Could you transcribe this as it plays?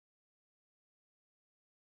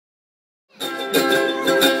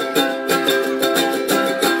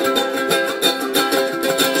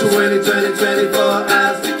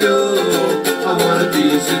hours to go. I wanna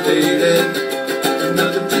be sedated,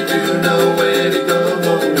 nothing to do, nowhere to go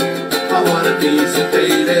home. I wanna be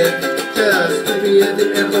sedated, just meet me at the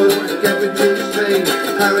airport, get me to the train.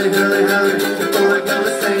 Hurry, hurry, hurry, before I go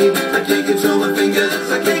insane. I can't control my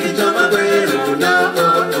fingers, I can't control my brain. Oh no,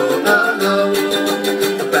 oh no, oh no.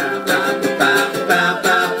 Bow, bow, bow, bow,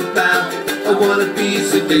 bow, bow. I wanna be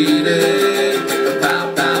sedated.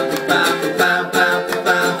 Bow, bow, bow, bow, bow,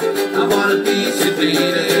 bow. I wanna be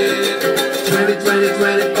sedated.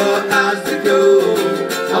 24 hours to go.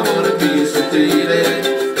 I wanna be sedated.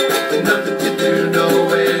 Nothing to do,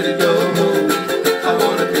 nowhere to go home. I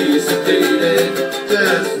wanna be sedated.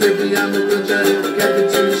 Just pick me up a wheelchair, get me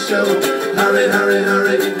to the show. Hurry, hurry,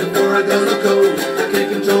 hurry, before I go loco. I can't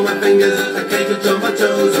control my fingers, I can't control my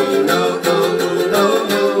toes. Oh no, no, no, no,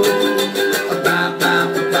 no. Bow, bow,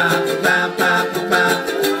 bow, bow, bow, bow.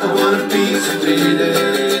 I wanna be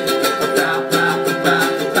sedated. Bow, bow, bow,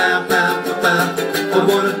 bow, bow, bow. I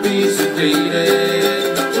wanna be sedated.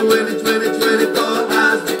 24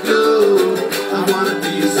 hours to go. I wanna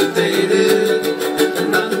be sedated.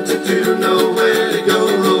 Nothing to do, nowhere to go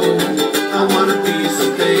home. I wanna be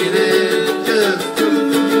sedated. Just do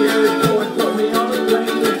me before I put me on the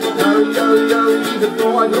plane. Hurry, hurry, hurry,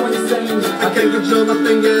 before I go insane. I can't control my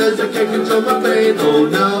fingers, I can't control my brain. Oh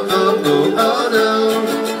no, oh oh, oh no.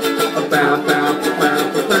 Bow, bow, bow,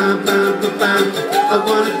 bow, bow, bow. I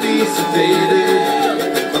wanna be sedated.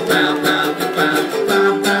 Bow, bow, bow,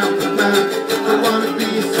 bow, bow, bow. I wanna be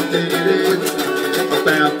sedated.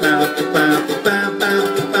 Bow, bow, bow, bow, bow,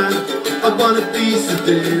 bow. I wanna be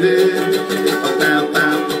sedated. Bow,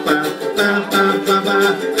 bow, bow, bow, bow, bow,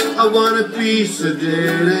 bow. I wanna be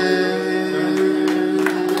sedated.